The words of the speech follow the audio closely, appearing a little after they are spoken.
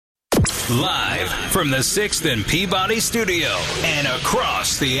Live from the 6th and Peabody Studio and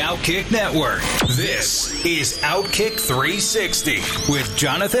across the Outkick Network, this is Outkick 360 with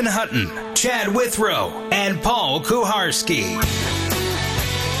Jonathan Hutton, Chad Withrow, and Paul Kuharsky.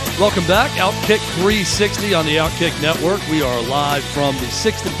 Welcome back, Outkick 360 on the Outkick Network. We are live from the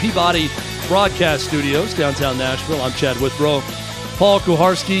 6th and Peabody Broadcast Studios, downtown Nashville. I'm Chad Withrow. Paul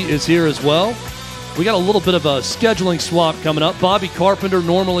Kuharsky is here as well. We got a little bit of a scheduling swap coming up. Bobby Carpenter,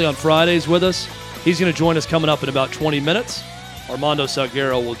 normally on Fridays with us. He's going to join us coming up in about 20 minutes. Armando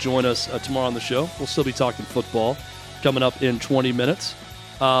Salguero will join us tomorrow on the show. We'll still be talking football coming up in 20 minutes.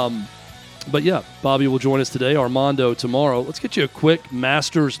 But yeah, Bobby will join us today. Armando tomorrow. Let's get you a quick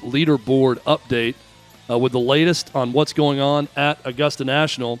Masters leaderboard update with the latest on what's going on at Augusta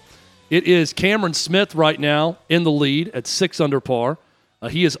National. It is Cameron Smith right now in the lead at 6 under par.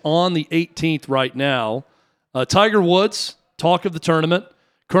 He is on the 18th right now. Tiger Woods, talk of the tournament,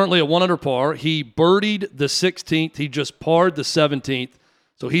 currently at 1 under par. He birdied the 16th. He just parred the 17th.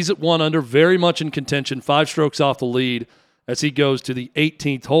 So he's at 1 under, very much in contention, 5 strokes off the lead as he goes to the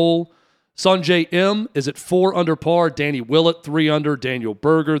 18th hole. Sungjae Im is at 4 under par. Danny Willett, 3 under. Daniel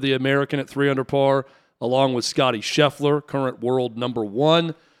Berger, the American, at 3 under par, along with Scotty Scheffler, current world number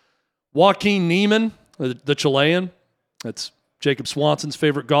 1. Joaquin Niemann, the Chilean, that's Jacob Swanson's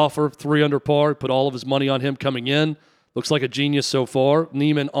favorite golfer, 3 under par. Put all of his money on him coming in. Looks like a genius so far.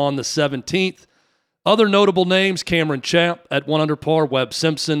 Niemann on the 17th. Other notable names, Cameron Champ at 1 under par. Webb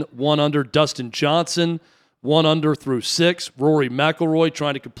Simpson, 1 under. Dustin Johnson, 1 under through 6. Rory McIlroy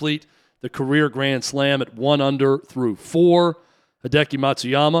trying to complete the career Grand Slam at 1 under through 4. Hideki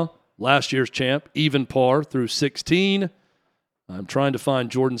Matsuyama, last year's champ, even par through 16. I'm trying to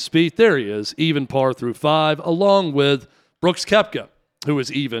find Jordan Spieth. There he is, even par through 5, along with Brooks Koepka, who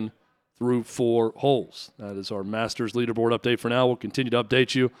is even through 4 holes. That is our Masters leaderboard update for now. We'll continue to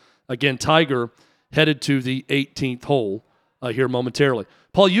update you. Again, Tiger headed to the 18th hole here momentarily.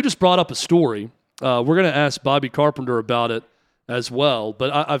 Paul, you just brought up a story. We're going to ask Bobby Carpenter about it as well.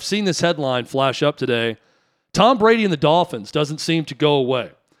 But I've seen this headline flash up today. Tom Brady and the Dolphins doesn't seem to go away.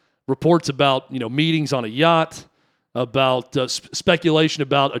 Reports about meetings on a yacht, about speculation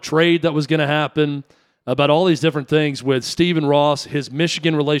about a trade that was going to happen, about all these different things with Stephen Ross, his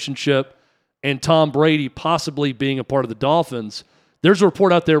Michigan relationship, and Tom Brady possibly being a part of the Dolphins. There's a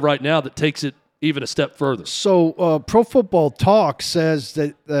report out there right now that takes it even a step further. So Pro Football Talk says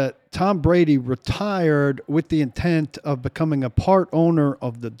that Tom Brady retired with the intent of becoming a part owner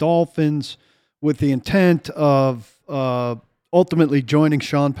of the Dolphins, with the intent of ultimately joining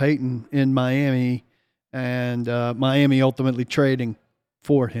Sean Payton in Miami, and Miami ultimately trading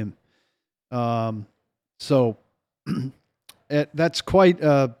for him. So that's quite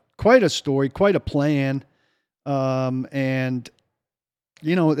a story, quite a plan. And,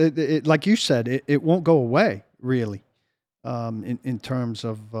 it, like you said, it won't go away, really, in terms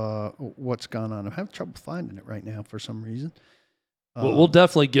of what's gone on. I'm having trouble finding it right now for some reason. We'll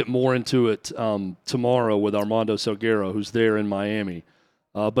definitely get more into it tomorrow with Armando Salguero, who's there in Miami.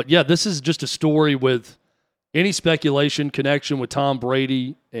 But, yeah, this is just a story with any speculation, connection with Tom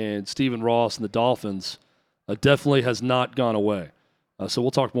Brady and Stephen Ross and the Dolphins definitely has not gone away. So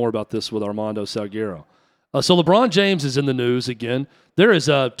we'll talk more about this with Armando Salguero. So LeBron James is in the news again. There is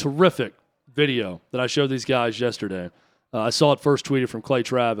a terrific video that I showed these guys yesterday. I saw it first tweeted from Clay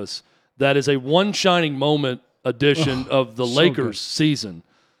Travis. That is a one shining moment edition of the Lakers season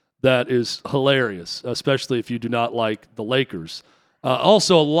that is hilarious, especially if you do not like the Lakers.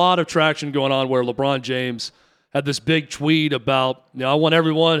 Also, a lot of traction going on where LeBron James had this big tweet about, I want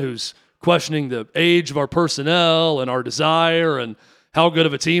everyone who's questioning the age of our personnel and our desire and how good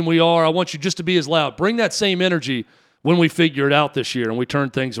of a team we are, I want you just to be as loud. Bring that same energy when we figure it out this year and we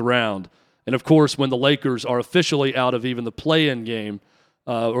turn things around. And, of course, when the Lakers are officially out of even the play-in game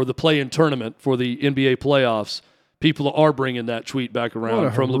or the play-in tournament for the NBA playoffs, people are bringing that tweet back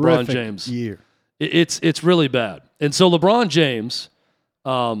around from LeBron James. Year. It's really bad. And so LeBron James,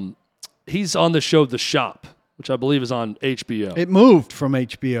 he's on the show The Shop, which I believe is on HBO. It moved from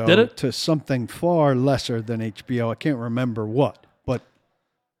HBO Did it? to something far lesser than HBO. I can't remember what. But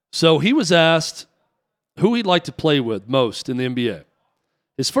so he was asked who he'd like to play with most in the NBA.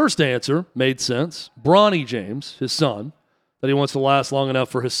 His first answer made sense. Bronny James, his son, that he wants to last long enough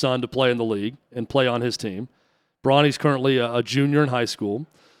for his son to play in the league and play on his team. Bronny's currently a junior in high school.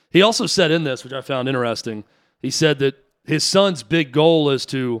 He also said in this, which I found interesting, he said that his son's big goal is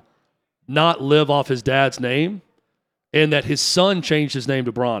to not live off his dad's name, and that his son changed his name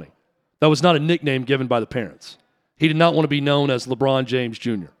to Bronny. That was not a nickname given by the parents. He did not want to be known as LeBron James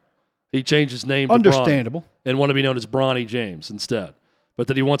Jr. He changed his name to understandable Bronny and wanted to be known as Bronny James instead. but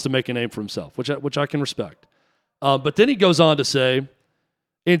that he wants to make a name for himself, which I can respect. But then he goes on to say,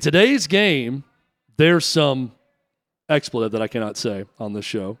 in today's game, there's some expletive that I cannot say on this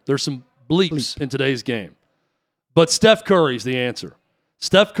show. There's some bleeps in today's game. But Steph Curry's the answer.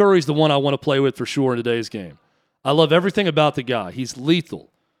 Steph Curry's the one I want to play with for sure in today's game. I love everything about the guy. He's lethal.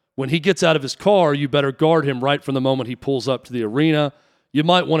 When he gets out of his car, you better guard him right from the moment he pulls up to the arena. You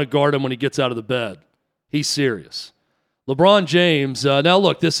might want to guard him when he gets out of the bed. He's serious. LeBron James, now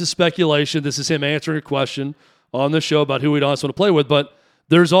look, this is speculation. This is him answering a question on the show about who he'd honestly want to play with, but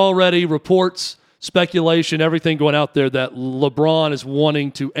there's already reports, speculation, everything going out there that LeBron is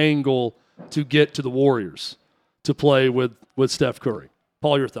wanting to angle to get to the Warriors to play with Steph Curry.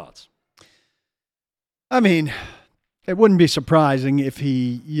 Paul, your thoughts? I mean, it wouldn't be surprising if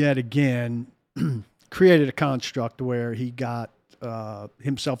he yet again created a construct where he got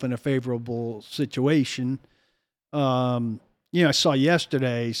himself in a favorable situation. I saw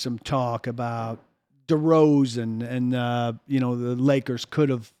yesterday some talk about DeRozan and the Lakers could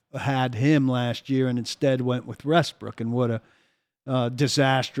have had him last year and instead went with Westbrook, and what a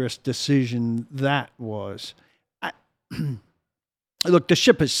disastrous decision that was. Look, the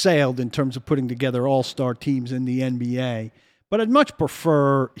ship has sailed in terms of putting together all-star teams in the NBA, but I'd much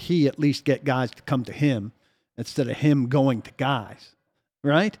prefer he at least get guys to come to him instead of him going to guys,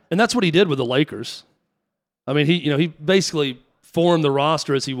 right? And that's what he did with the Lakers. I mean, he basically formed the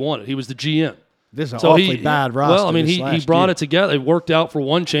roster as he wanted. He was the GM. This is an awfully bad roster. Well, I mean, he brought it together. It worked out for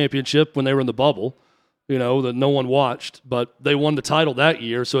one championship when they were in the bubble, that no one watched, but they won the title that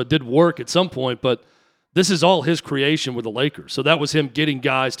year, so it did work at some point, but this is all his creation with the Lakers. So that was him getting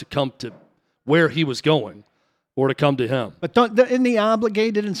guys to come to where he was going or to come to him. But isn't he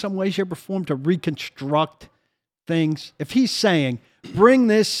obligated in some way, shape, or form to reconstruct things? If he's saying, bring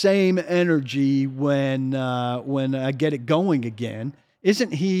this same energy when I get it going again,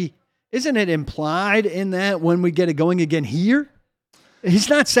 isn't it implied in that when we get it going again here? He's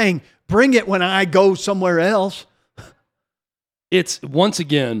not saying, bring it when I go somewhere else. It's, once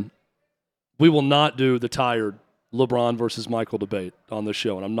again, we will not do the tired LeBron versus Michael debate on this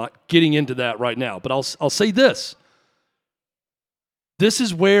show, and I'm not getting into that right now. But I'll say this. This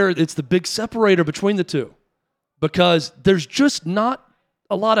is where it's the big separator between the two, because there's just not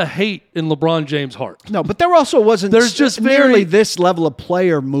a lot of hate in LeBron James' heart. No, but there also wasn't nearly this level of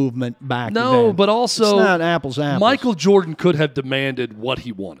player movement back then. No, but also it's not apples to apples. Michael Jordan could have demanded what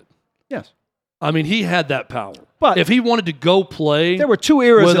he wanted. Yes. I mean, he had that power. But if he wanted to go play, there were two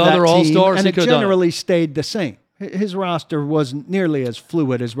eras with of that other team, All-Stars, and he it could have generally stayed the same. His roster wasn't nearly as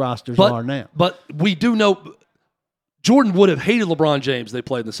fluid as rosters are now. But we do know Jordan would have hated LeBron James. They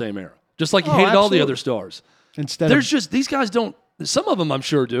played in the same era, just like he hated all the other stars. These guys don't. Some of them I'm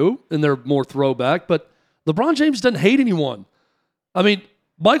sure do, and they're more throwback. But LeBron James doesn't hate anyone. I mean,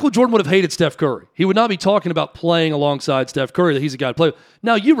 Michael Jordan would have hated Steph Curry. He would not be talking about playing alongside Steph Curry, that he's a guy to play with.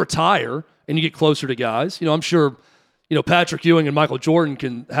 Now, you retire and you get closer to guys. I'm sure, Patrick Ewing and Michael Jordan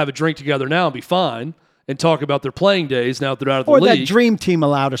can have a drink together now and be fine and talk about their playing days now that they're out of the league. Or that dream team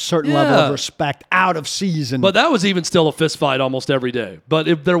allowed a certain level of respect out of season. But that was even still a fist fight almost every day. But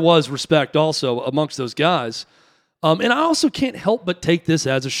if there was respect also amongst those guys. And I also can't help but take this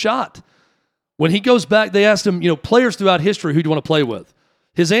as a shot. When he goes back, they asked him, players throughout history, who do you want to play with?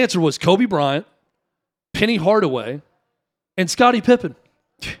 His answer was Kobe Bryant, Penny Hardaway, and Scottie Pippen.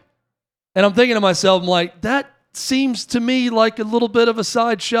 And I'm thinking to myself, I'm like, that seems to me like a little bit of a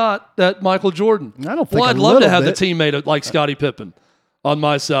side shot at Michael Jordan. I don't think I'd love to have the teammate like Scottie Pippen on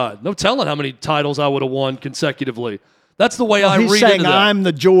my side. No telling how many titles I would have won consecutively. That's the way I read into that. He's saying, I'm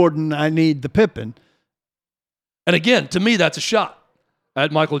the Jordan, I need the Pippen. And again, to me, that's a shot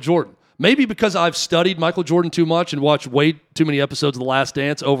at Michael Jordan. Maybe because I've studied Michael Jordan too much and watched way too many episodes of The Last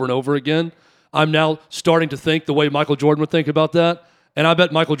Dance over and over again, I'm now starting to think the way Michael Jordan would think about that. And I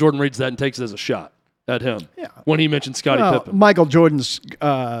bet Michael Jordan reads that and takes it as a shot at him when he mentioned Scottie Pippen. Michael Jordan's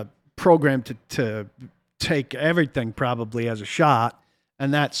programmed to take everything probably as a shot,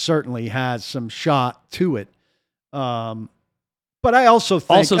 and that certainly has some shot to it. But I also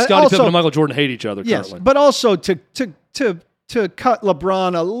think Scottie Pippen and Michael Jordan hate each other currently. Yes, but also to cut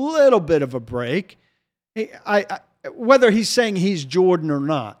LeBron a little bit of a break, whether he's saying he's Jordan or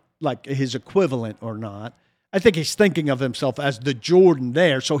not, like his equivalent or not, I think he's thinking of himself as the Jordan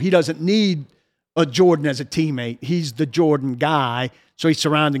there, so he doesn't need a Jordan as a teammate. He's the Jordan guy, so he's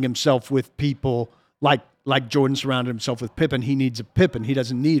surrounding himself with people like Jordan surrounded himself with Pippen. He needs a Pippen. He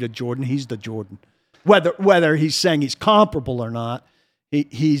doesn't need a Jordan. He's the Jordan. Whether he's saying he's comparable or not,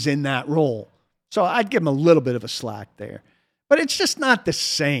 he's in that role. So I'd give him a little bit of a slack there. But it's just not the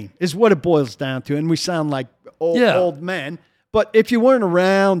same, is what it boils down to. And we sound like old men. But if you weren't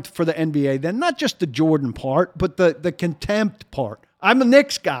around for the NBA, then not just the Jordan part, but the contempt part. I'm a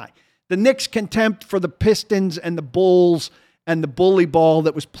Knicks guy. The Knicks' contempt for the Pistons and the Bulls and the bully ball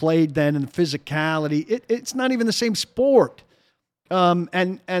that was played then and the physicality, it's not even the same sport.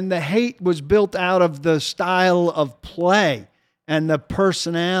 And the hate was built out of the style of play and the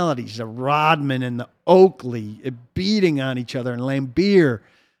personalities, the Rodman and the Oakley beating on each other and Lambeer.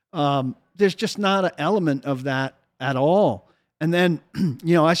 There's just not an element of that at all. And then,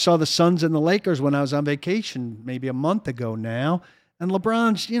 I saw the Suns and the Lakers when I was on vacation maybe a month ago now, and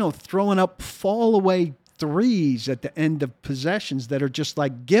LeBron's, throwing up fall-away threes at the end of possessions that are just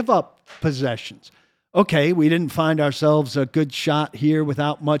like give-up possessions. Okay, we didn't find ourselves a good shot here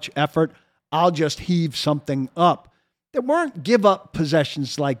without much effort. I'll just heave something up. There weren't give-up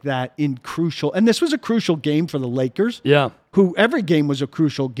possessions like that in crucial, and this was a crucial game for the Lakers. Yeah. Who every game was a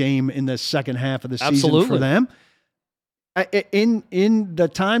crucial game in the second half of the season Absolutely. for them. In the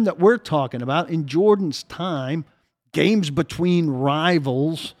time that we're talking about, in Jordan's time, games between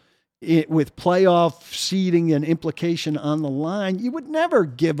rivals with playoff seeding and implication on the line, you would never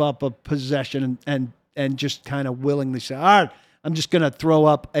give up a possession and just kind of willingly say, all right, I'm just going to throw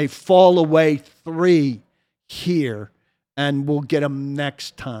up a fall-away three here, and we'll get them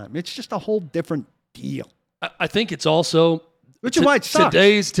next time. It's just a whole different deal. I think it's also... Which is why it sucks.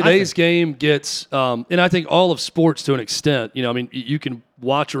 Today's game gets, and I think all of sports to an extent, you can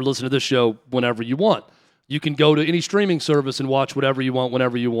watch or listen to this show whenever you want. You can go to any streaming service and watch whatever you want,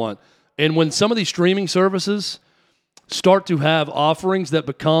 whenever you want. And when some of these streaming services start to have offerings that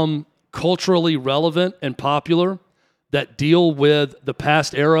become culturally relevant and popular, that deal with the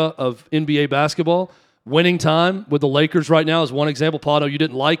past era of NBA basketball, Winning Time with the Lakers right now is one example. Paul, I know you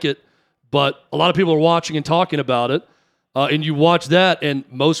didn't like it, but a lot of people are watching and talking about it. And you watch that, and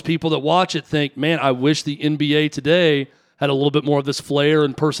most people that watch it think, man, I wish the NBA today had a little bit more of this flair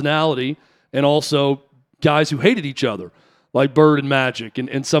and personality, and also guys who hated each other, like Bird and Magic,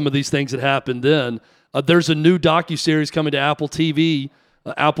 and some of these things that happened then. There's a new docuseries coming to Apple TV,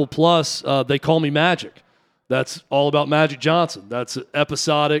 Apple Plus, They Call Me Magic. That's all about Magic Johnson. That's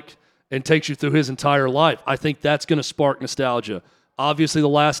episodic and takes you through his entire life. I think that's going to spark nostalgia. Obviously, The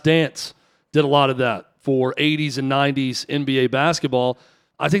Last Dance did a lot of that for 80s and 90s NBA basketball.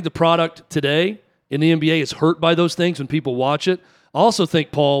 I think the product today in the NBA is hurt by those things when people watch it. I also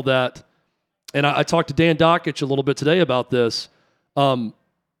think, Paul, that, and I talked to Dan Dockich a little bit today about this, the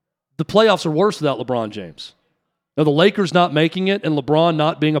playoffs are worse without LeBron James. Now, the Lakers not making it and LeBron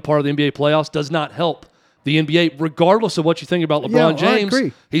not being a part of the NBA playoffs does not help the NBA, regardless of what you think about LeBron James. I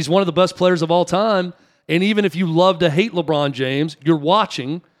agree. He's one of the best players of all time, and even if you love to hate LeBron James, you're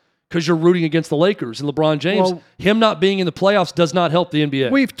watching because you're rooting against the Lakers and LeBron James. Well, him not being in the playoffs does not help the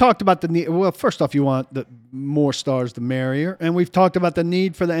NBA. We've talked about the need. Well, first off, you want the more stars, the merrier. And we've talked about the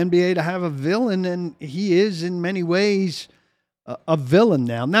need for the NBA to have a villain, and he is in many ways a villain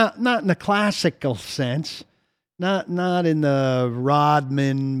now. Not in the classical sense, not in the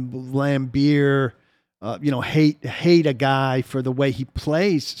Rodman, Lambeer, hate a guy for the way he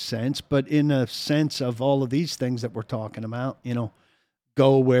plays sense, but in a sense of all of these things that we're talking about,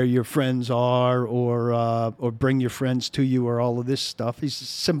 go where your friends are, or bring your friends to you, or all of this stuff. He's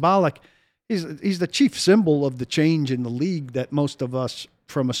symbolic. He's the chief symbol of the change in the league that most of us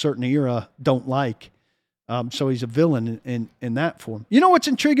from a certain era don't like. So he's a villain in that form. You know what's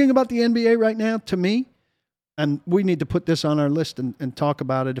intriguing about the NBA right now to me? And we need to put this on our list and talk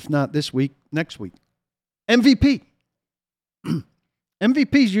about it, if not this week, next week. MVP.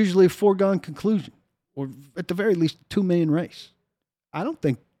 MVP is usually a foregone conclusion, or at the very least, a 2 million race. I don't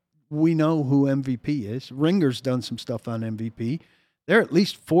think we know who MVP is. Ringer's done some stuff on MVP. There are at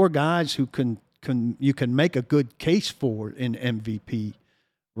least 4 guys who you can make a good case for in MVP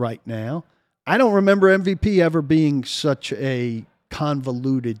right now. I don't remember MVP ever being such a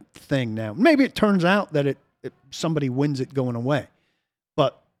convoluted thing now. Maybe it turns out that somebody wins it going away.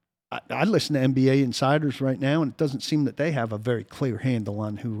 But I listen to NBA insiders right now, and it doesn't seem that they have a very clear handle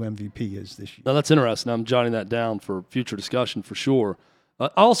on who MVP is this year. Now, that's interesting. I'm jotting that down for future discussion for sure. I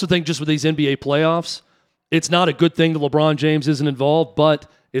also think just with these NBA playoffs, it's not a good thing that LeBron James isn't involved,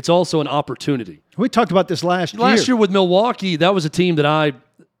 but it's also an opportunity. We talked about this last year. Last year with Milwaukee, that was a team that I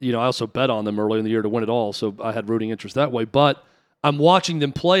also bet on them early in the year to win it all, so I had rooting interest that way. But I'm watching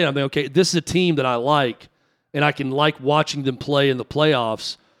them play, and I'm thinking, okay, this is a team that I like, and I can like watching them play in the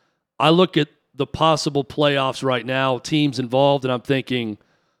playoffs. I look at the possible playoffs right now, teams involved, and I'm thinking,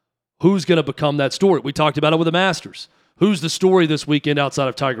 who's going to become that story? We talked about it with the Masters. Who's the story this weekend outside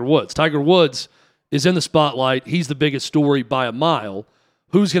of Tiger Woods? Tiger Woods is in the spotlight. He's the biggest story by a mile.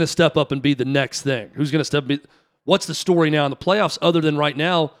 Who's going to step up and be the next thing? what's the story now in the playoffs other than right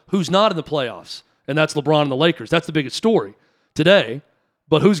now who's not in the playoffs? And that's LeBron and the Lakers. That's the biggest story today.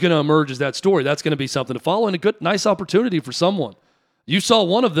 But who's going to emerge as that story? That's going to be something to follow and a nice opportunity for someone. You saw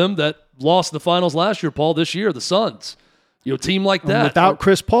one of them that lost the finals last year, Paul, this year, the Suns. A team like that. Without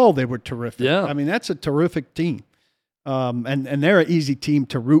Chris Paul, they were terrific. Yeah. I mean, that's a terrific team. And they're an easy team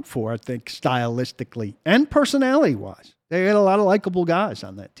to root for, I think, stylistically and personality-wise. They had a lot of likable guys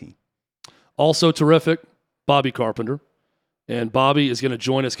on that team. Also terrific, Bobby Carpenter. And Bobby is going to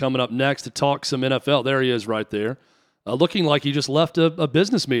join us coming up next to talk some NFL. There he is right there. Looking like he just left a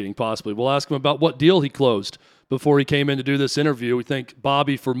business meeting, possibly. We'll ask him about what deal he closed before he came in to do this interview. We thank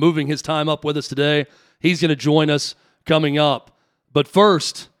Bobby for moving his time up with us today. He's going to join us coming up. But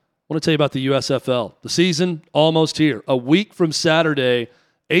first, I want to tell you about the USFL. The season almost here. A week from Saturday,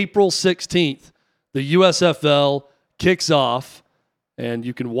 April 16th, the USFL kicks off, and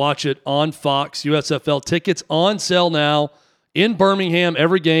you can watch it on Fox. USFL tickets on sale now in Birmingham.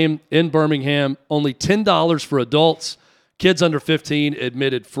 Every game in Birmingham, only $10 for adults. Kids under 15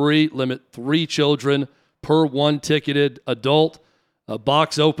 admitted free. Limit 3 children per 1 ticketed adult. A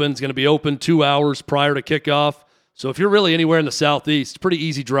box open is going to be open 2 hours prior to kickoff. So if you're really anywhere in the Southeast, pretty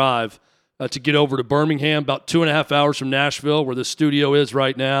easy drive to get over to Birmingham, about 2.5 hours from Nashville, where the studio is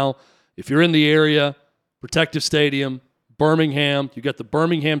right now. If you're in the area, Protective Stadium, Birmingham, you got the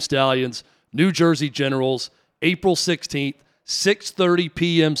Birmingham Stallions, New Jersey Generals, April 16th, 6:30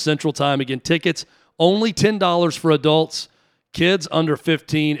 p.m. Central Time. Again, tickets only $10 for adults. Kids under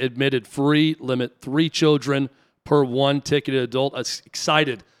 15 admitted free. Limit 3 children per 1 ticketed adult. I'm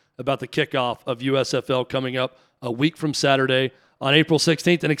excited about the kickoff of USFL coming up a week from Saturday on April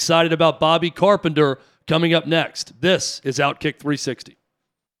 16th, and excited about Bobby Carpenter coming up next. This is Outkick 360.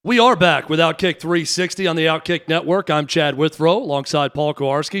 We are back with Outkick 360 on the Outkick Network. I'm Chad Withrow alongside Paul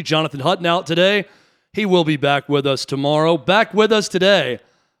Kowarski. Jonathan Hutton out today. He will be back with us tomorrow. Back with us today,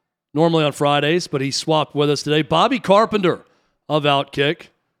 normally on Fridays, but he swapped with us today. Bobby Carpenter of Outkick,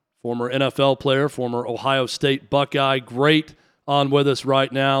 former NFL player, former Ohio State Buckeye. Great on with us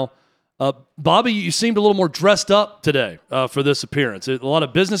right now. Bobby, you seemed a little more dressed up today for this appearance. A lot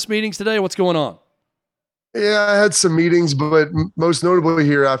of business meetings today. What's going on? Yeah, I had some meetings, but most notably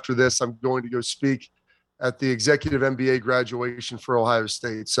here after this, I'm going to go speak at the executive MBA graduation for Ohio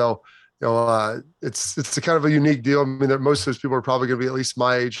State. So, it's a kind of a unique deal. I mean, most of those people are probably going to be at least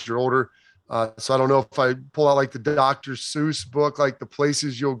my age or older. So I don't know if I pull out like the Dr. Seuss book, like the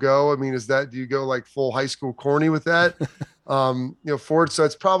places you'll go. I mean, do you go like full high school corny with that? For it. So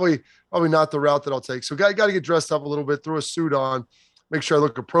it's probably not the route that I'll take. So got to get dressed up a little bit, throw a suit on, make sure I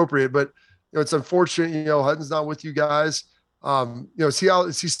look appropriate. But it's unfortunate, Hutton's not with you guys. Is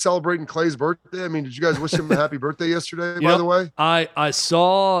he celebrating Clay's birthday? I mean, did you guys wish him a happy birthday yesterday, by the way? I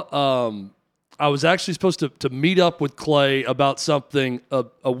saw, I was actually supposed to meet up with Clay about something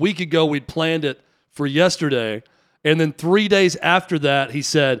a week ago. We'd planned it for yesterday. And then 3 days after that, he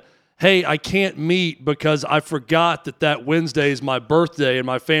said, hey, I can't meet because I forgot that Wednesday is my birthday and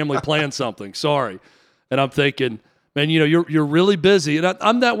my family planned something. Sorry. And I'm thinking, man, you're really busy. And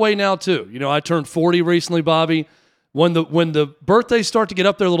I'm that way now too. I turned 40 recently, Bobby. When the birthdays start to get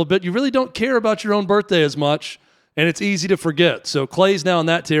up there a little bit, you really don't care about your own birthday as much, and it's easy to forget. So Clay's now in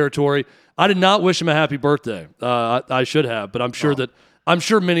that territory. I did not wish him a happy birthday. I should have, but I'm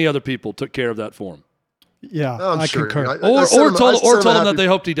sure many other people took care of that for him. Yeah, I concur. Or told him that they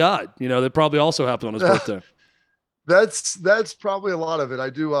hoped he died. That probably also happened on his birthday. That's probably a lot of it. I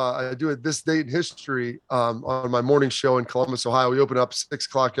do at this date in history on my morning show in Columbus, Ohio. We open up 6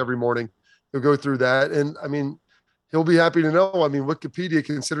 o'clock every morning. We'll go through that, and I mean, he'll be happy to know. I mean, Wikipedia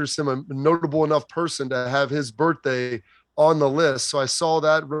considers him a notable enough person to have his birthday on the list. So I saw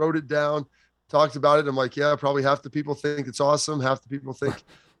that, wrote it down, talked about it. I'm like, yeah, probably half the people think it's awesome. Half the people think,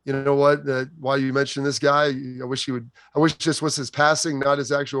 you know what, why you mentioned this guy, I wish this was his passing, not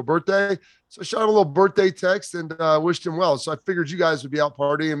his actual birthday. So I shot him a little birthday text and wished him well. So I figured you guys would be out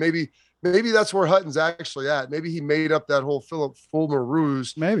partying, and maybe that's where Hutton's actually at. Maybe he made up that whole Philip Fulmer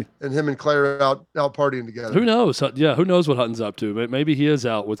ruse. Maybe. And him and Clay are out partying together. Who knows? Yeah, who knows what Hutton's up to? Maybe he is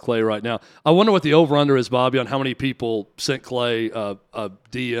out with Clay right now. I wonder what the over-under is, Bobby, on how many people sent Clay a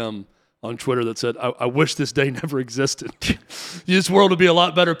DM on Twitter that said, I wish this day never existed. This world would be a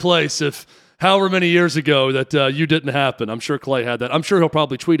lot better place if however many years ago that you didn't happen. I'm sure Clay had that. I'm sure he'll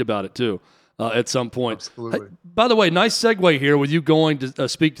probably tweet about it too. At some point. Absolutely. By the way, nice segue here with you going to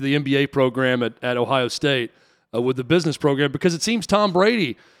speak to the MBA program at Ohio State with the business program, because it seems Tom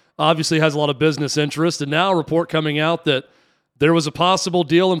Brady obviously has a lot of business interest, and now a report coming out that there was a possible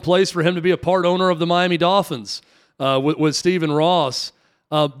deal in place for him to be a part owner of the Miami Dolphins with Stephen Ross.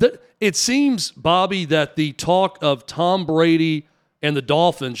 It seems, Bobby, that the talk of Tom Brady and the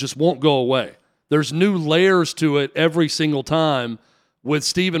Dolphins just won't go away. There's new layers to it every single time with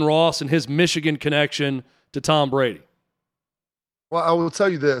Stephen Ross and his Michigan connection to Tom Brady. Well, I will tell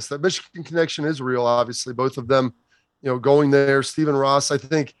you this, that Michigan connection is real, obviously, both of them, going there. Stephen Ross, I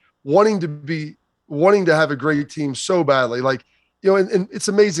think, wanting to have a great team so badly. Like, and it's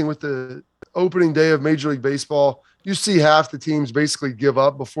amazing with the opening day of Major League Baseball, you see half the teams basically give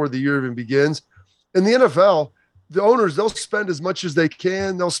up before the year even begins. In the NFL, the owners, they'll spend as much as they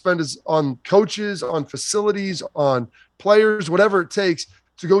can. They'll spend on coaches, on facilities, on players, whatever it takes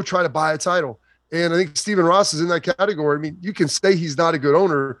to go try to buy a title. And I think Stephen Ross is in that category. I mean, you can say he's not a good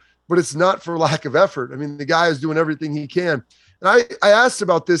owner, but it's not for lack of effort. I mean, the guy is doing everything he can. And I asked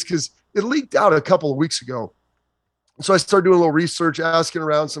about this because it leaked out a couple of weeks ago. So I started doing a little research, asking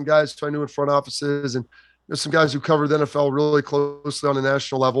around some guys who I knew in front offices, and there's some guys who cover the NFL really closely on a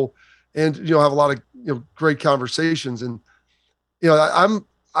national level, and have a lot of great conversations. And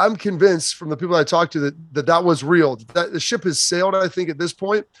I'm convinced from the people I talked to that was real. That the ship has sailed, I think, at this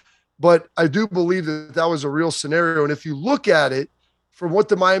point. But I do believe that was a real scenario. And if you look at it from what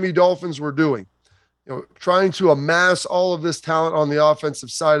the Miami Dolphins were doing, trying to amass all of this talent on the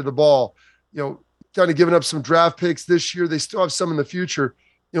offensive side of the ball, kind of giving up some draft picks this year. They still have some in the future,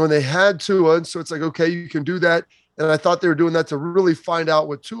 and they had Tua. And so it's like, okay, you can do that. And I thought they were doing that to really find out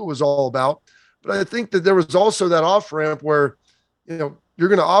what Tua was all about. But I think that there was also that off ramp where, you're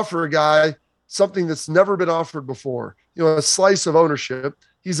going to offer a guy something that's never been offered before, a slice of ownership.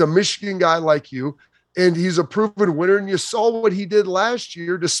 He's a Michigan guy like you, and he's a proven winner. And you saw what he did last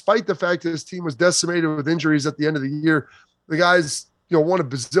year, despite the fact that his team was decimated with injuries at the end of the year. The guy's, won a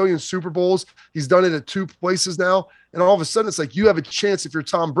bazillion Super Bowls. He's done it at 2 places now. And all of a sudden, it's like you have a chance. If you're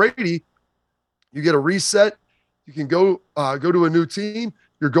Tom Brady, you get a reset. You can go to a new team.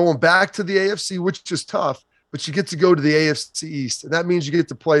 You're going back to the AFC, which is tough, but you get to go to the AFC East. And that means you get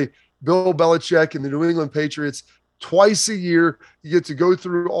to play Bill Belichick and the New England Patriots twice a year. You get to go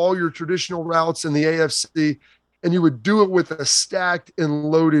through all your traditional routes in the AFC, and you would do it with a stacked and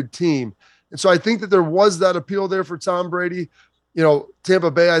loaded team. And so I think that there was that appeal there for Tom Brady.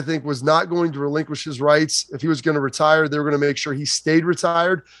 Tampa Bay, I think, was not going to relinquish his rights. If he was going to retire, they were going to make sure he stayed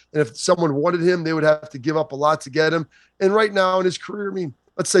retired. And if someone wanted him, they would have to give up a lot to get him. And right now in his career, I mean,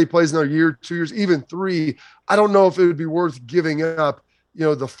 let's say he plays another year, 2 years, even 3. I don't know if it would be worth giving up,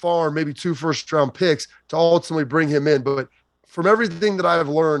 the farm, maybe 2 first-round picks to ultimately bring him in. But from everything that I've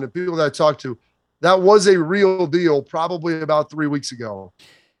learned and people that I talked to, that was a real deal probably about 3 weeks ago.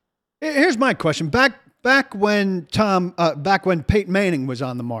 Here's my question. Back when Peyton Manning was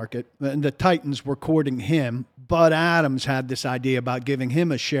on the market and the Titans were courting him, Bud Adams had this idea about giving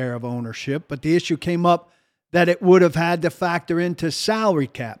him a share of ownership, but the issue came up that it would have had to factor into salary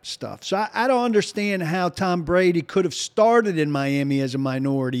cap stuff. So I don't understand how Tom Brady could have started in Miami as a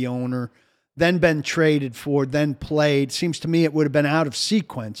minority owner, then been traded for, then played. Seems to me it would have been out of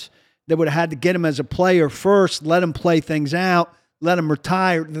sequence. They would have had to get him as a player first, let him play things out, let him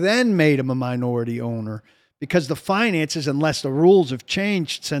retire, then made him a minority owner, because the finances, unless the rules have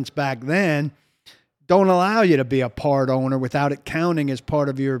changed since back then, don't allow you to be a part owner without it counting as part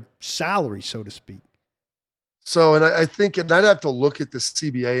of your salary, so to speak. So, and I think, and I'd have to look at the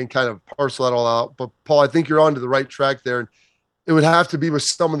CBA and kind of parcel that all out. But Paul, I think you're on to the right track there. And it would have to be with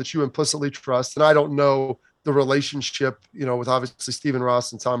someone that you implicitly trust. And I don't know the relationship, with obviously Stephen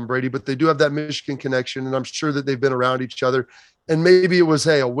Ross and Tom Brady, but they do have that Michigan connection. And I'm sure that they've been around each other. And maybe it was,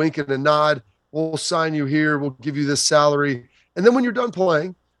 hey, a wink and a nod. We'll sign you here. We'll give you this salary. And then when you're done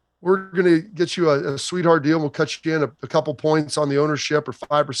playing, we're going to get you a sweetheart deal. We'll cut you in a couple points on the ownership or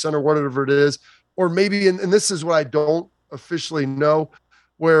 5% or whatever it is. Or maybe, and this is what I don't officially know,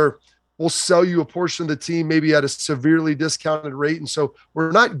 where we'll sell you a portion of the team maybe at a severely discounted rate. And so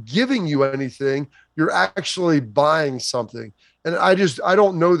we're not giving you anything. You're actually buying something. And I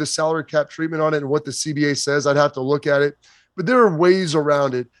don't know the salary cap treatment on it and what the CBA says. I'd have to look at it. But there are ways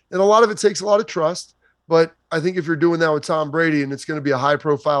around it. And a lot of it takes a lot of trust. But I think if you're doing that with Tom Brady and it's going to be a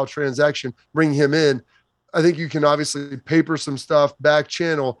high-profile transaction, bring him in, I think you can obviously paper some stuff, back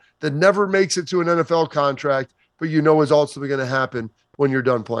channel, that never makes it to an NFL contract, but is ultimately going to happen when you're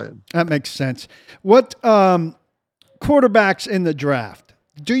done playing. That makes sense. What quarterbacks in the draft,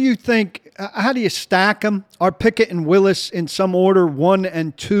 do you think, how do you stack them? Are Pickett and Willis in some order, 1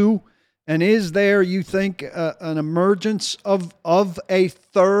 and 2? And is there, you think, an emergence of a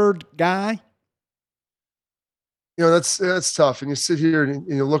third guy? That's tough. And you sit here and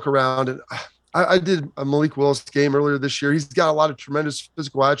you look around, and I did a Malik Willis game earlier this year. He's got a lot of tremendous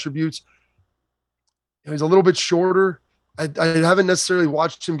physical attributes. He's a little bit shorter. I haven't necessarily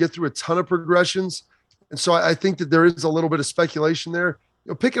watched him get through a ton of progressions. And so I think that there is a little bit of speculation there.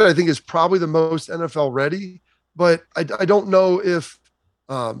 Pickett, I think, is probably the most NFL ready, but I don't know if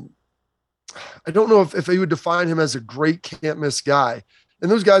if he would define him as a great can't miss guy. And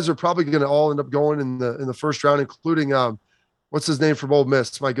those guys are probably going to all end up going in the first round, including what's his name from Ole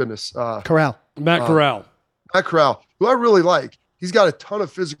Miss? My goodness, Corral. Matt Corral. Matt Corral, who I really like. He's got a ton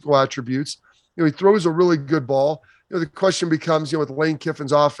of physical attributes. He throws a really good ball. The question becomes, with Lane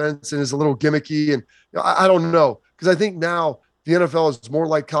Kiffin's offense and is a little gimmicky, and I don't know, because I think now the NFL is more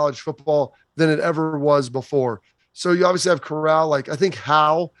like college football than it ever was before. So you obviously have Corral. I think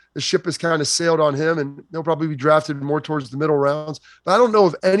Howe, the ship has kind of sailed on him, and they'll probably be drafted more towards the middle rounds. But I don't know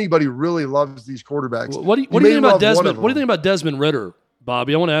if anybody really loves these quarterbacks. What do you think about Desmond? What do you think about Desmond Ridder,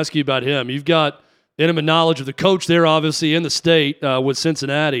 Bobby? I want to ask you about him. You've got intimate knowledge of the coach there, obviously, in the state with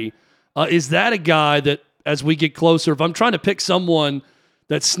Cincinnati. Is that a guy that, as we get closer, if I'm trying to pick someone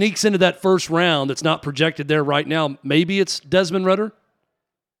that sneaks into that first round that's not projected there right now, maybe it's Desmond Ridder?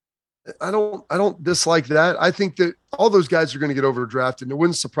 I don't dislike that. I think that all those guys are going to get overdrafted, and it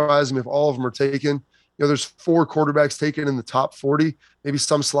wouldn't surprise me if all of them are taken. There's 4 quarterbacks taken in the top 40, maybe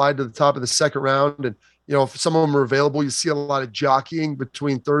some slide to the top of the second round. And, if some of them are available, you see a lot of jockeying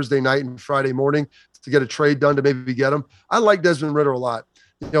between Thursday night and Friday morning to get a trade done to maybe get him. I like Desmond Ridder a lot.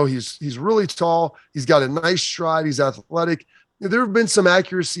 He's really tall. He's got a nice stride. He's athletic. There have been some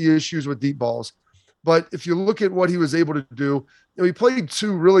accuracy issues with deep balls, but if you look at what he was able to do, he played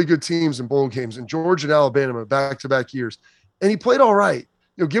 2 really good teams in bowl games in Georgia and Alabama back-to-back years, and he played all right.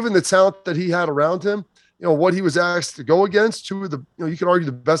 Given the talent that he had around him, what he was asked to go against, 2 of the, you could argue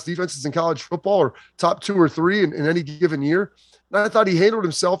the best defenses in college football, or top 2 or 3 in any given year. And I thought he handled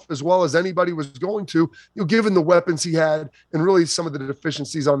himself as well as anybody was going to, given the weapons he had and really some of the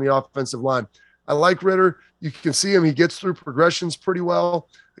deficiencies on the offensive line. I like Ridder. You can see him. He gets through progressions pretty well.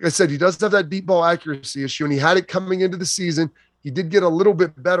 Like I said, he does have that deep ball accuracy issue, and he had it coming into the season. He did get a little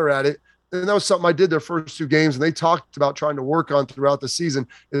bit better at it. And that was something I did their first 2 games, and they talked about trying to work on throughout the season,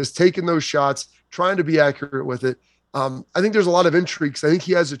 is taking those shots, trying to be accurate with it. I think there's a lot of intrigue. I think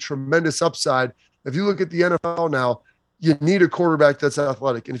he has a tremendous upside. If you look at the NFL now, you need a quarterback that's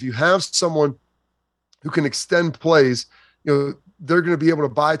athletic. And if you have someone who can extend plays, they're going to be able to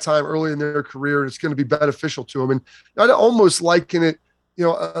buy time early in their career, and it's going to be beneficial to them. And I'd almost liken it,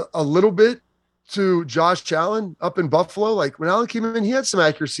 a little bit to Josh Allen up in Buffalo. Like when Allen came in, he had some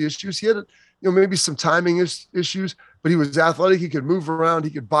accuracy issues. He had, maybe some timing issues, but he was athletic. He could move around. He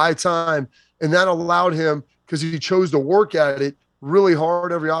could buy time. And that allowed him, because he chose to work at it really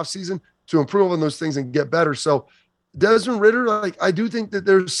hard every offseason, to improve on those things and get better. So Desmond Ridder, I do think that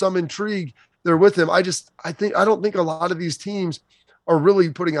there's some intrigue there with him. I don't think a lot of these teams are really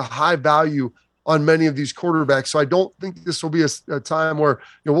putting a high value on many of these quarterbacks. So I don't think this will be a time where,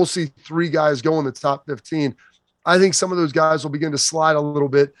 we'll see 3 guys go in the top 15. I think some of those guys will begin to slide a little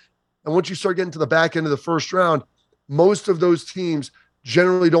bit. And once you start getting to the back end of the first round, most of those teams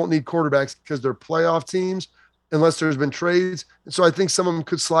generally don't need quarterbacks because they're playoff teams, unless there's been trades. And so I think some of them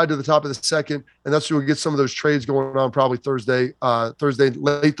could slide to the top of the second, and that's where we'll get some of those trades going on probably late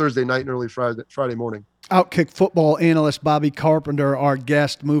Thursday night and early Friday morning. Outkick football analyst Bobby Carpenter, our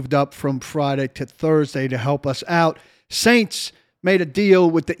guest, moved up from Friday to Thursday to help us out. Saints made a deal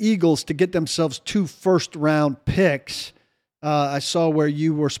with the Eagles to get themselves 2 first-round picks. I saw where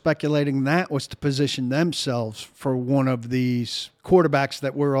you were speculating that was to position themselves for one of these quarterbacks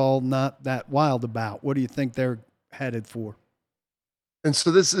that we're all not that wild about. What do you think they're headed for? And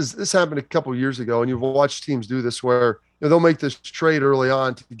so this happened a couple of years ago, and you've watched teams do this where they'll make this trade early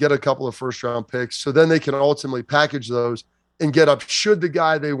on to get a couple of first-round picks, so then they can ultimately package those and get up should the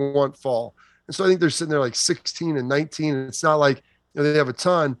guy they want fall. And so I think they're sitting there like 16 and 19, and it's not like they have a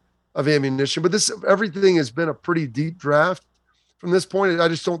ton of ammunition. But everything has been a pretty deep draft from this point. I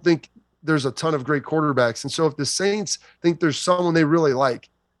just don't think there's a ton of great quarterbacks. And so if the Saints think there's someone they really like,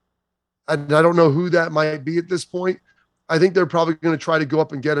 and I don't know who that might be at this point, I think they're probably going to try to go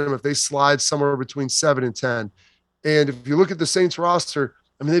up and get him if they slide somewhere between 7 and 10. And if you look at the Saints roster,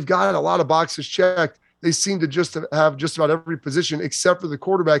 I mean, they've got a lot of boxes checked. They seem to just have just about every position except for the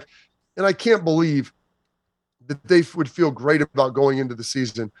quarterback. And I can't believe that they would feel great about going into the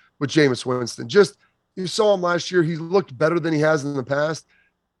season with Jameis Winston. Just, you saw him last year. He looked better than he has in the past.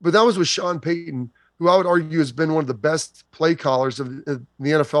 But that was with Sean Payton, who I would argue has been one of the best play callers of the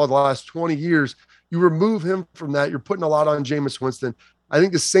NFL the last 20 years. You remove him from that, you're putting a lot on Jameis Winston. I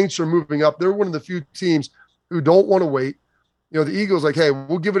think the Saints are moving up. They're one of the few teams who don't want to wait. The Eagles like, hey,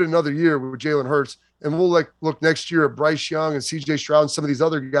 we'll give it another year with Jalen Hurts, and we'll look next year at Bryce Young and C.J. Stroud and some of these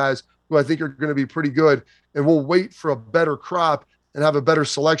other guys who I think are going to be pretty good, and we'll wait for a better crop and have a better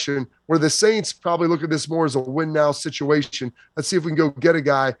selection, where the Saints probably look at this more as a win now situation. Let's see if we can go get a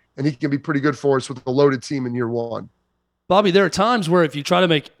guy and he can be pretty good for us with a loaded team in year one. Bobby, there are times where if you try to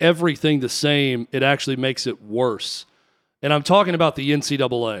make everything the same, it actually makes it worse. And I'm talking about the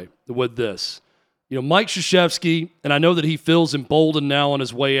NCAA with this. Mike Krzyzewski, and I know that he feels emboldened now on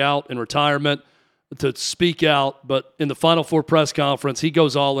his way out in retirement to speak out, but in the Final Four press conference, he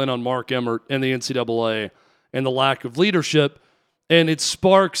goes all in on Mark Emmert and the NCAA and the lack of leadership. And it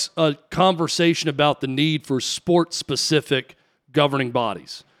sparks a conversation about the need for sport-specific governing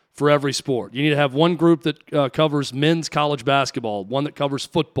bodies for every sport. You need to have one group that covers men's college basketball, one that covers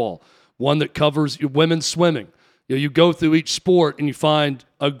football, one that covers women's swimming. You go through each sport and you find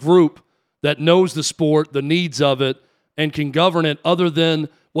a group that knows the sport, the needs of it, and can govern it, other than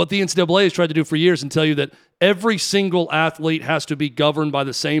what the NCAA has tried to do for years and tell you that every single athlete has to be governed by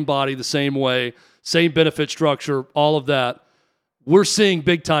the same body, the same way, same benefit structure, all of that. We're seeing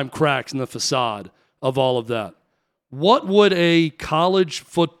big-time cracks in the facade of all of that. What would a college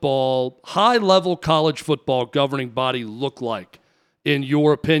football, high-level college football governing body look like, in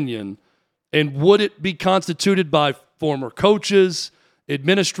your opinion? And would it be constituted by former coaches,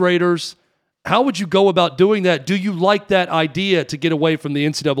 administrators? How would you go about doing that? Do you like that idea to get away from the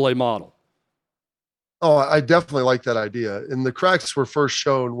NCAA model? Oh, I definitely like that idea. And the cracks were first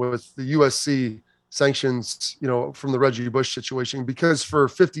shown with the USC sanctions, from the Reggie Bush situation, because for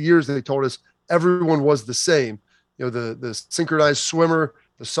 50 years they told us everyone was the same. The synchronized swimmer,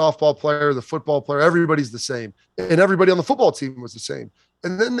 the softball player, the football player, everybody's the same. And everybody on the football team was the same.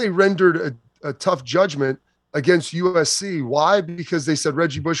 And then they rendered a tough judgment against USC. Why? Because they said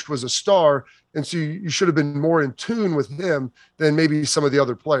Reggie Bush was a star, and so you should have been more in tune with him than maybe some of the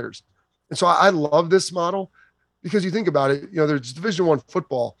other players. And so I love this model, because you think about it, there's Division I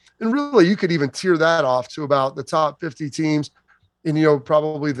football, and really you could even tier that off to about the top 50 teams, and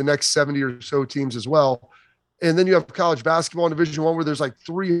probably the next 70 or so teams as well. And then you have college basketball in Division I, where there's like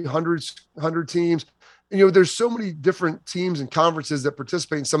 300 teams. And, there's so many different teams and conferences that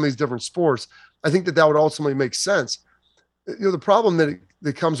participate in some of these different sports. I think that would ultimately make sense. The problem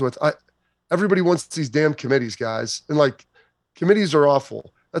that comes with everybody wants these damn committees, guys, and committees are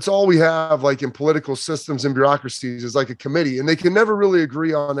awful. That's all we have, in political systems and bureaucracies, is a committee, and they can never really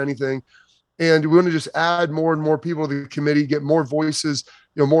agree on anything. And we want to just add more and more people to the committee, get more voices,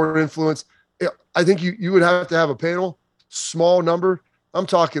 more influence. I think you would have to have a panel, small number. I'm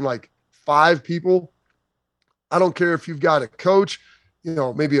talking 5 people. I don't care if you've got a coach,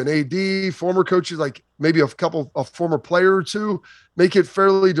 maybe an AD, former coaches, maybe a former player or two. Make it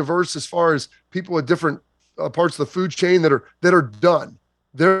fairly diverse as far as people at different parts of the food chain that are done.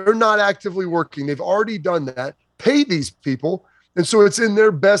 They're not actively working. They've already done that. Pay these people. And so it's in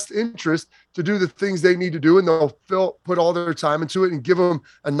their best interest to do the things they need to do. And they'll put all their time into it and give them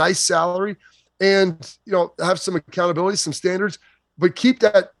a nice salary and, have some accountability, some standards, but keep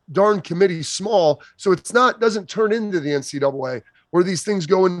that darn committee small. So doesn't turn into the NCAA, where these things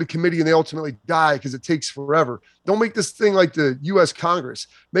go into committee and they ultimately die because it takes forever. Don't make this thing like the U.S. Congress.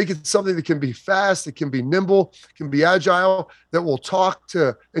 Make it something that can be fast, it can be nimble, can be agile, that will talk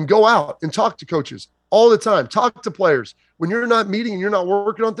to and go out and talk to coaches all the time. Talk to players. When you're not meeting and you're not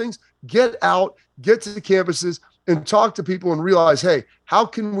working on things, get out, get to the campuses and talk to people and realize, hey, how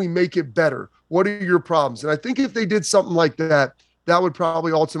can we make it better? What are your problems? And I think if they did something like that, that would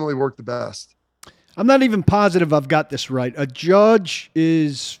probably ultimately work the best. I'm not even positive I've got this right. A judge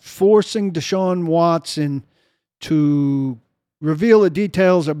is forcing Deshaun Watson to reveal the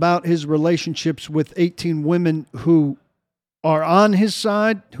details about his relationships with 18 women who are on his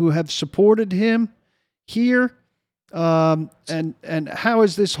side, who have supported him here. And how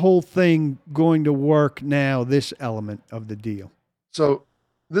is this whole thing going to work now, this element of the deal? So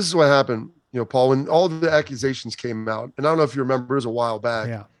this is what happened, Paul, when all the accusations came out, and I don't know if you remember, it was a while back.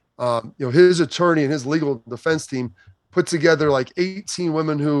 Yeah. His attorney and his legal defense team put together 18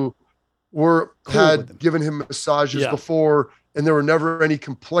 women who had given him massages before, and there were never any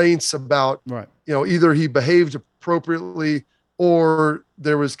complaints about, either he behaved appropriately or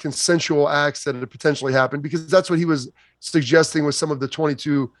there was consensual acts that had potentially happened, because that's what he was suggesting with some of the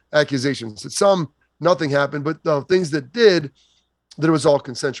 22 accusations. That nothing happened, but the things that did, that it was all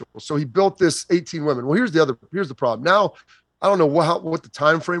consensual. So he built this 18 women. Well, here's the problem. Now, I don't know what the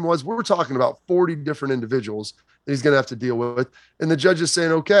time frame was. We're talking about 40 different individuals that he's going to have to deal with. And the judge is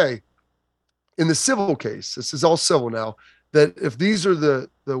saying, okay, in the civil case, this is all civil now, that if these are the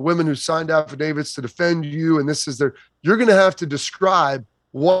women who signed affidavits to defend you, and this is you're going to have to describe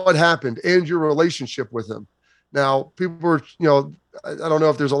what happened and your relationship with them. Now, people were, I don't know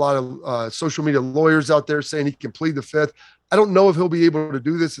if there's a lot of social media lawyers out there saying he can plead the fifth. I don't know if he'll be able to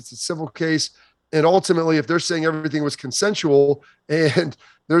do this. It's a civil case. And ultimately, if they're saying everything was consensual and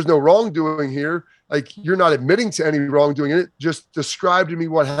there's no wrongdoing here, like you're not admitting to any wrongdoing in it, just describe to me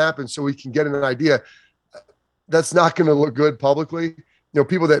what happened so we can get an idea. That's not going to look good publicly.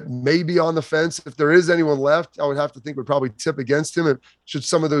 People that may be on the fence, if there is anyone left, I would have to think would probably tip against him should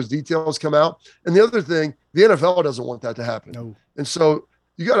some of those details come out. And the other thing, the NFL doesn't want that to happen. No. And so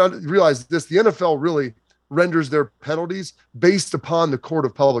you got to realize this, the NFL really renders their penalties based upon the court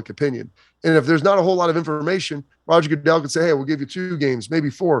of public opinion. And if there's not a whole lot of information, Roger Goodell could say, hey, we'll give you 2 games, maybe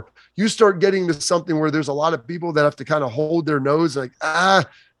 4. You start getting to something where there's a lot of people that have to kind of hold their nose like,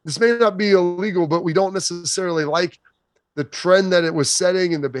 this may not be illegal, but we don't necessarily like the trend that it was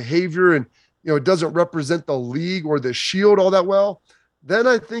setting and the behavior, and it doesn't represent the league or the shield all that well. Then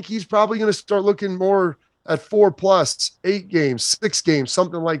I think he's probably going to start looking more at 4+, 8 games, 6 games,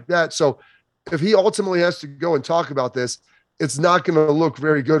 something like that. So if he ultimately has to go and talk about this, it's not going to look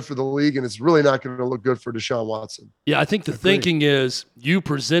very good for the league, and it's really not going to look good for Deshaun Watson. Yeah, I think the thinking is you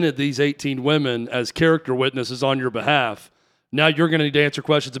presented these 18 women as character witnesses on your behalf. Now you're going to need to answer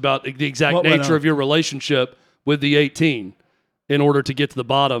questions about the exact nature of your relationship with the 18 in order to get to the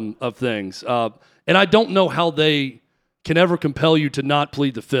bottom of things. And I don't know how they can ever compel you to not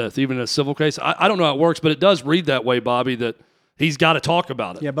plead the fifth, even in a civil case. I don't know how it works, but it does read that way, Bobby, that he's got to talk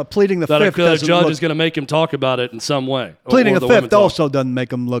about it. Yeah, but pleading the fifth, that a judge is going to make him talk about it in some way. Pleading the fifth also doesn't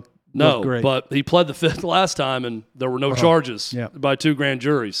make him look great. But he pled the fifth last time, and there were no charges by 2 grand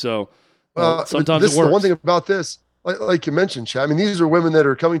juries. So sometimes it works. The one thing about this, like you mentioned, Chad, I mean, these are women that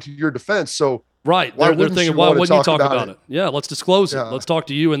are coming to your defense. So right, they're thinking, why wouldn't you talk about it? Yeah, let's disclose it. Let's talk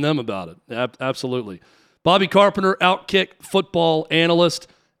to you and them about it. Absolutely. Bobby Carpenter, Outkick football analyst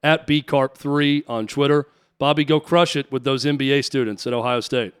at bcarp3 on Twitter. Bobby, go crush it with those NBA students at Ohio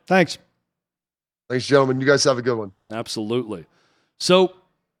State. Thanks, gentlemen. You guys have a good one. Absolutely. So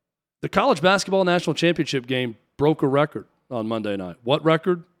the college basketball national championship game broke a record on Monday night. What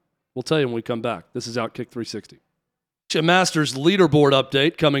record? We'll tell you when we come back. This is Outkick 360. A Masters leaderboard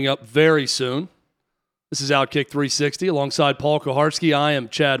update coming up very soon. This is Outkick 360 alongside Paul Kuharsky. I am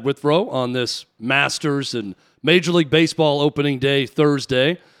Chad Withrow on this Masters and Major League Baseball opening day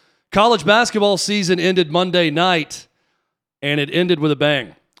Thursday. College basketball season ended Monday night, and it ended with a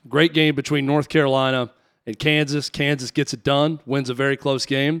bang. Great game between North Carolina and Kansas. Kansas gets it done, wins a very close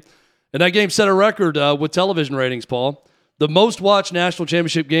game. And that game set a record with television ratings, Paul. The most watched national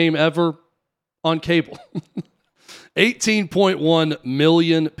championship game ever on cable. 18.1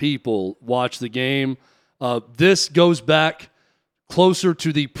 million people watched the game. This goes back closer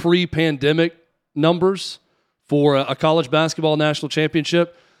to the pre-pandemic numbers for a college basketball national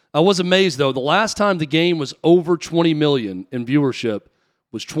championship. I was amazed, though. The last time the game was over 20 million in viewership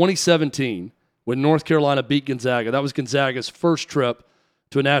was 2017 when North Carolina beat Gonzaga. That was Gonzaga's first trip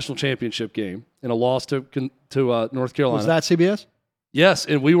to a national championship game and a loss to North Carolina. Was that CBS? Yes,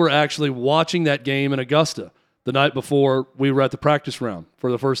 and we were actually watching that game in Augusta the night before we were at the practice round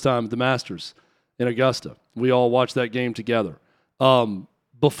for the first time at the Masters in Augusta. We all watched that game together.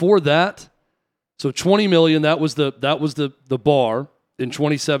 Before that, so 20 million, that was the bar in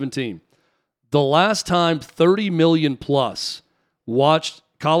 2017. The last time 30 million plus watched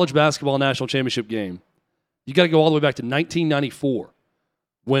college basketball national championship game, you got to go all the way back to 1994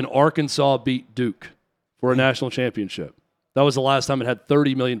 when Arkansas beat Duke for a national championship. That was the last time it had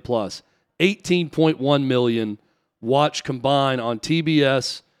 30 million plus. 18.1 million watched combined on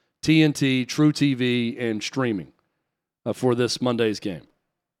TBS, TNT, True TV, and streaming for this Monday's game.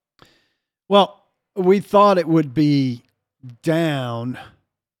 Well, we thought it would be down.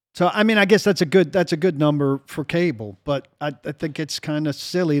 So, I mean, I guess that's a good number for cable, but I think it's kind of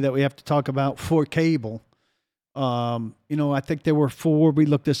silly that we have to talk about for cable. I think there were 4, we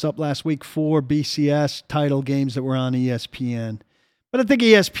looked this up last week, 4 BCS title games that were on ESPN. But I think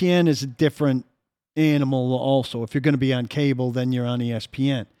ESPN is a different animal also. If you're going to be on cable, then you're on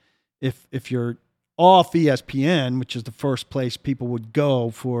ESPN. If you're off ESPN, which is the first place people would go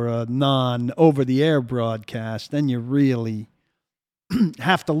for a non-over-the-air broadcast, then you really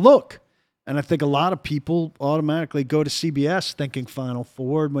have to look. And I think a lot of people automatically go to CBS thinking Final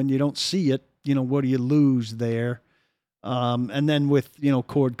Four. When you don't see it, what do you lose there? And then with,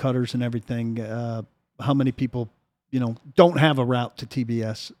 cord cutters and everything, how many people don't have a route to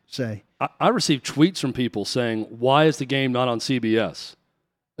TBS, say. I received tweets from people saying, why is the game not on CBS?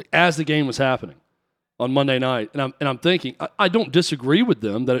 As the game was happening on Monday night. And I'm thinking, I don't disagree with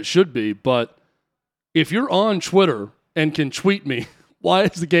them that it should be, but if you're on Twitter and can tweet me Why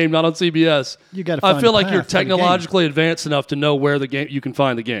is the game not on CBS? You got to. I feel like you're technologically advanced enough to know where the game you can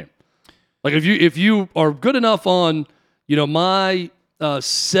find the game. Like if you are good enough on, my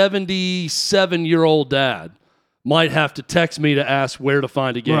 77-year-old dad might have to text me to ask where to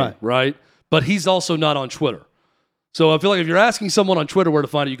find a game, right? But he's also not on Twitter. So I feel like if you're asking someone on Twitter where to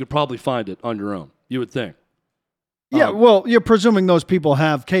find it, you could probably find it on your own. You would think. Yeah, well, you're presuming those people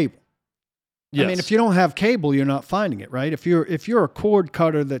have cable. Yes. I mean, if you don't have cable, you're not finding it, right? If you're a cord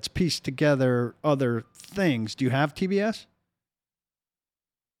cutter that's pieced together other things, do you have TBS?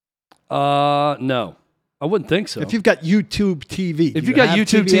 No. I wouldn't think so. If you've got YouTube TV. If you've got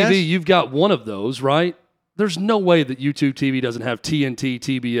YouTube TV, you've got one of those, right? There's no way that YouTube TV doesn't have TNT,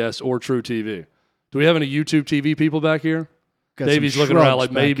 TBS, or True TV. Do we have any YouTube TV people back here? Davey's looking around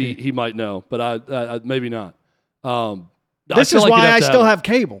like maybe he might know, but I maybe not. This is why I still have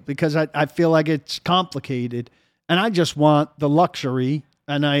cable, because I feel like it's complicated, and I just want the luxury,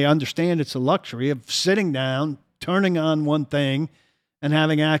 and I understand it's a luxury, of sitting down, turning on one thing, and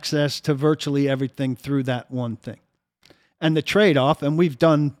having access to virtually everything through that one thing. And the trade-off, and we've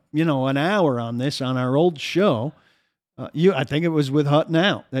done, an hour on this on our old show. I think it was with Hutton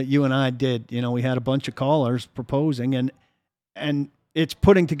Out that you and I did. We had a bunch of callers proposing, and it's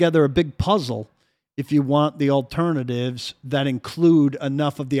putting together a big puzzle if you want the alternatives that include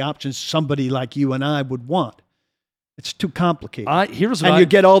enough of the options somebody like you and I would want. It's too complicated. You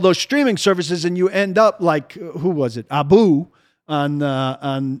get all those streaming services, and you end up like, who was it? Abu on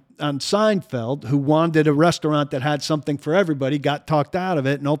Seinfeld, who wanted a restaurant that had something for everybody, got talked out of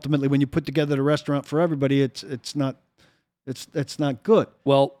it, and ultimately, when you put together the restaurant for everybody, it's not good.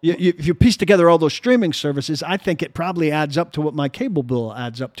 Well, if you piece together all those streaming services, I think it probably adds up to what my cable bill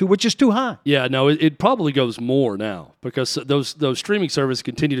adds up to, which is too high. Yeah, no, it probably goes more now because those streaming services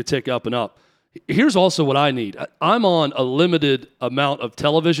continue to tick up and up. Here's also what I need. I'm on a limited amount of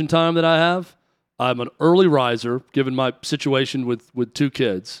television time that I have. I'm an early riser, given my situation with two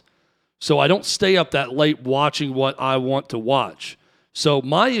kids. So I don't stay up that late watching what I want to watch. So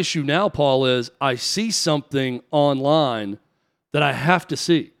my issue now, Paul, is I see something online that I have to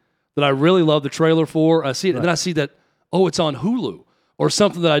see, that I really love the trailer for. I see it, and then I see that, it's on Hulu or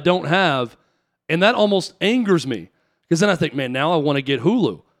something that I don't have, and that almost angers me because then I think, man, now I want to get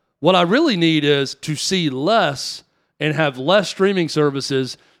Hulu. What I really need is to see less and have less streaming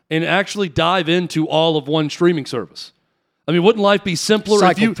services and actually dive into all of one streaming service. I mean, wouldn't life be simpler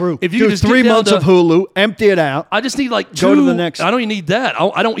if you do just 3 months of Hulu, empty it out? I just need like go to the next. I don't even need that.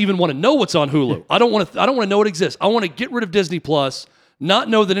 I don't even want to know what's on Hulu. I don't want to know it exists. I want to get rid of Disney Plus, not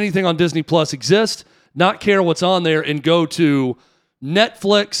know that anything on Disney Plus exists, not care what's on there, and go to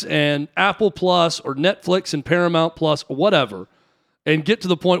Netflix and Apple Plus or Netflix and Paramount Plus or whatever, and get to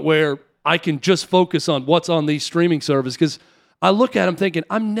the point where I can just focus on what's on these streaming services. Because I look at them thinking,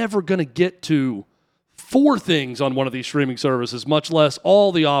 I'm never going to get to 4 things on one of these streaming services, much less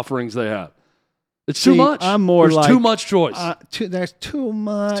all the offerings they have. It's too much. There's too much choice. There's too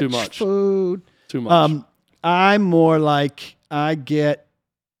much food. Too much. I'm more like I get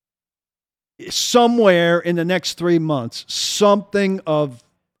somewhere in the next 3 months, something of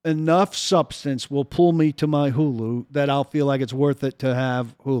enough substance will pull me to my Hulu that I'll feel like it's worth it to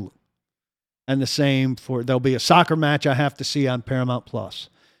have Hulu. And the same there'll be a soccer match I have to see on Paramount Plus.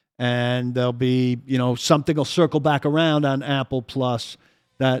 And there'll be, something will circle back around on Apple Plus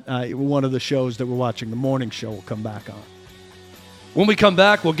that one of the shows that we're watching, the morning show, will come back on. When we come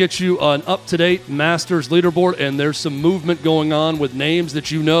back, we'll get you an up-to-date Masters leaderboard, and there's some movement going on with names that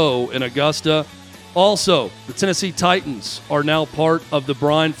you know in Augusta. Also, the Tennessee Titans are now part of the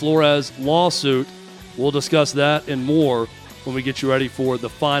Brian Flores lawsuit. We'll discuss that and more when we get you ready for the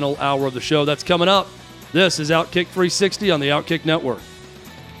final hour of the show. That's coming up. This is Outkick 360 on the Outkick Network.